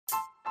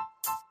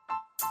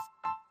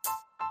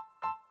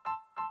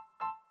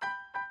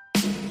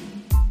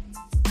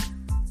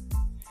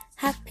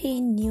Happy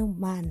new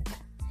month.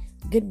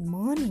 Good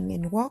morning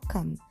and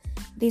welcome.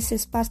 This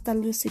is Pastor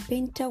Lucy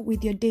Painter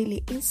with your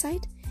daily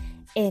insight.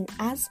 And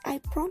as I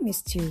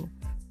promised you,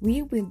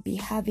 we will be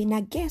having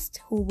a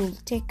guest who will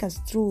take us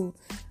through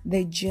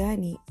the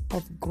journey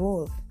of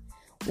growth.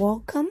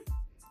 Welcome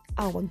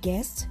our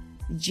guest,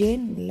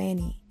 Jane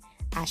Lenny,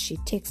 as she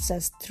takes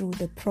us through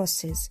the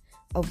process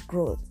of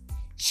growth.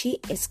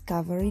 She is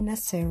covering a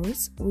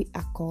series we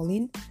are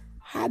calling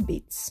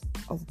Habits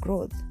of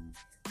Growth.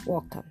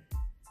 Welcome.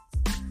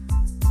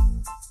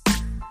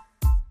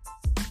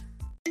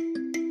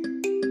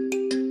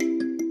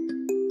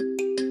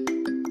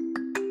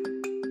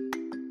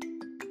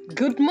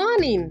 Good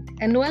morning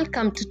and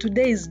welcome to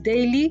today's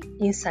Daily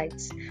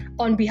Insights.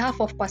 On behalf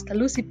of Pastor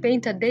Lucy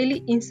Painter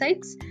Daily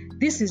Insights,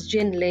 this is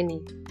Jane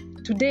Lenny.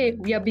 Today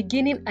we are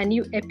beginning a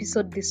new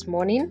episode this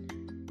morning.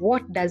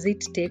 What does it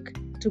take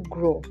to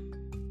grow?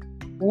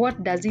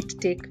 What does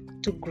it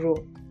take to grow?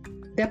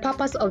 The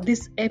purpose of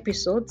these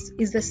episodes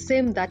is the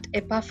same that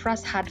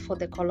Epaphras had for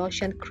the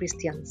Colossian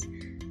Christians.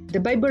 The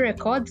Bible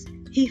records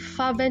he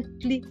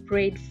fervently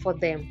prayed for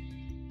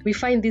them. We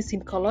find this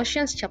in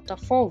Colossians chapter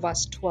 4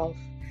 verse 12.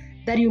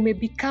 That you may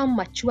become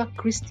mature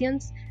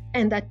Christians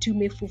and that you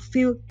may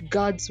fulfill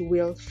God's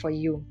will for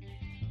you.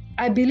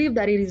 I believe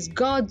that it is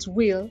God's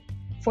will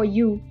for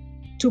you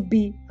to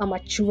be a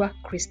mature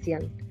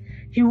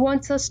Christian. He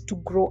wants us to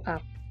grow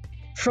up.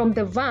 From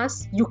the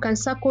verse, you can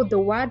circle the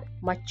word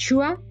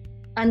mature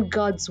and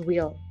God's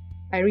will.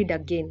 I read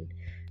again.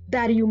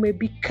 That you may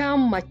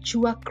become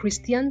mature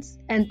Christians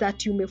and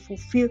that you may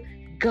fulfill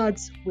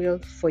God's will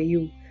for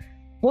you.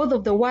 Both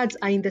of the words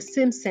are in the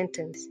same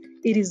sentence.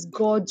 It is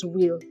God's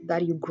will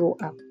that you grow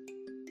up.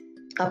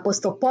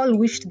 Apostle Paul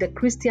wished the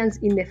Christians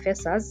in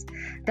Ephesus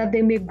that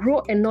they may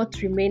grow and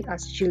not remain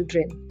as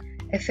children.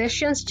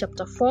 Ephesians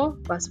chapter 4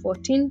 verse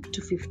 14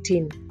 to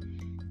 15.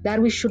 That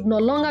we should no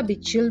longer be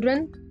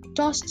children,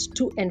 tossed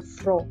to and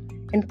fro,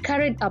 and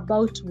carried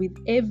about with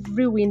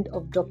every wind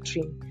of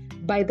doctrine,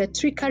 by the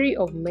trickery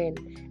of men,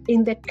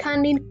 in the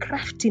cunning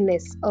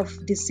craftiness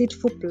of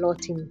deceitful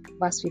plotting.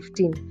 Verse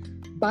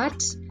 15.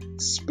 But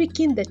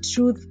speaking the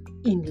truth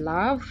in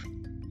love,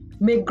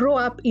 may grow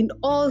up in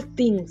all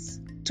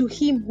things to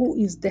him who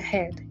is the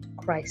head,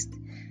 Christ.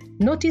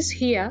 Notice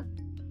here,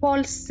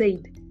 Paul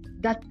said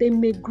that they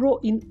may grow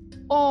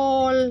in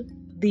all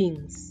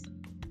things.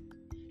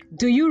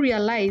 Do you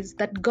realize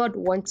that God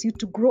wants you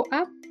to grow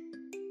up?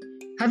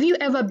 Have you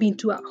ever been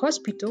to a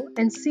hospital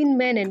and seen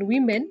men and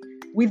women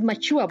with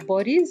mature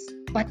bodies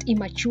but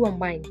immature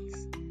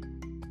minds?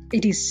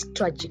 It is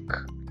tragic.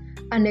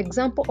 An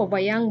example of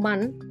a young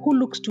man who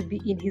looks to be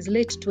in his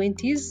late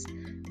 20s,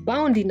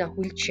 bound in a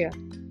wheelchair.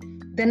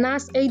 The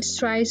nurse aide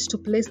tries to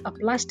place a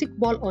plastic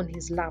ball on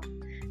his lap.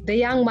 The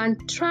young man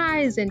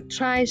tries and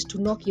tries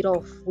to knock it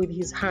off with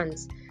his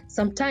hands.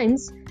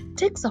 Sometimes it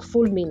takes a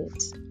full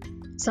minute.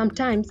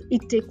 Sometimes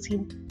it takes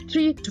him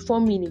 3 to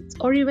 4 minutes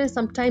or even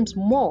sometimes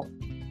more.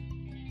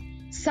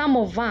 Some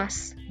of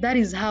us, that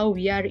is how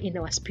we are in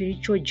our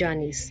spiritual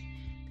journeys.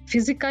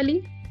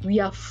 Physically, we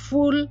are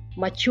full,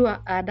 mature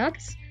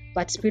adults,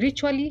 but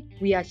spiritually,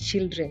 we are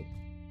children.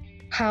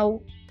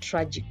 How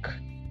tragic.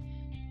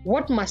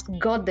 What must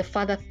God the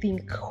Father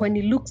think when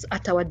He looks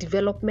at our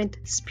development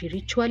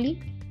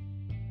spiritually?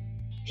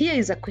 Here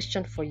is a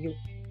question for you.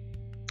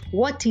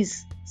 What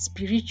is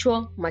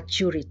spiritual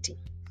maturity?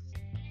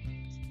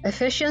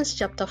 Ephesians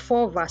chapter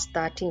 4 verse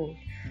 13.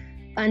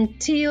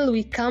 Until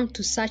we come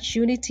to such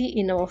unity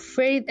in our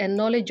faith and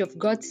knowledge of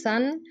God's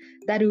Son,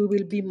 that we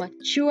will be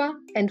mature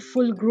and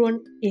full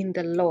grown in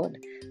the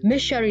Lord,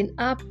 measuring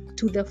up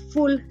to the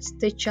full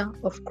stature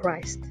of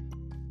Christ.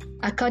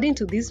 According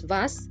to this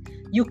verse,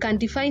 you can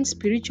define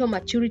spiritual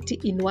maturity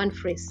in one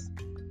phrase.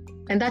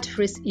 And that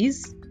phrase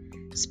is,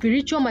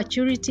 spiritual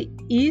maturity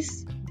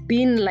is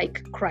being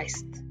like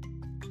Christ.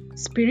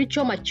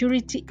 Spiritual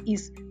maturity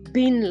is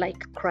being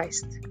like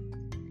Christ.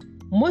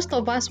 Most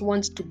of us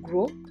want to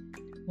grow.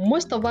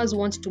 Most of us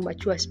want to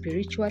mature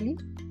spiritually.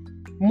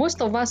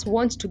 Most of us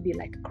want to be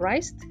like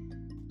Christ.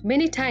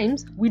 Many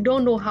times, we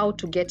don't know how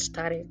to get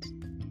started.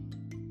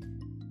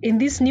 In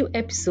this new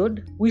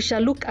episode, we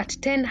shall look at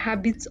 10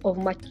 habits of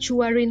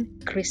maturing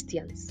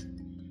Christians.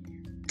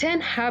 10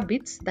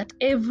 habits that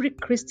every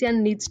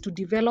Christian needs to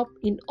develop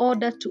in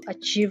order to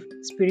achieve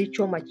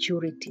spiritual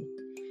maturity.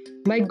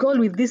 My goal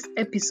with this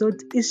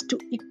episode is to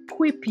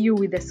equip you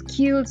with the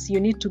skills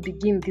you need to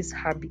begin these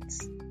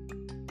habits.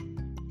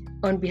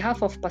 On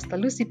behalf of Pastor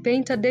Lucy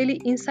Painter Daily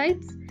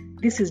Insights,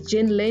 this is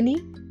Jane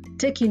Lenny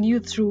taking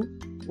you through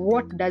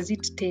What Does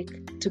It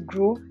Take to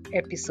Grow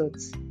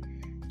episodes.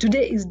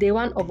 Today is day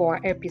 1 of our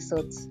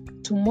episodes.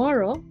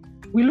 Tomorrow,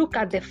 we look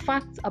at the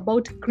facts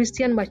about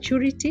Christian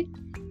maturity.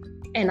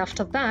 And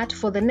after that,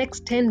 for the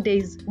next 10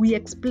 days, we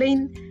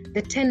explain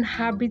the 10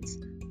 habits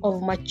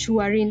of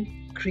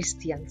maturing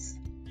Christians.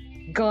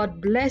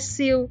 God bless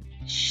you.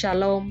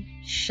 Shalom,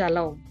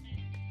 shalom.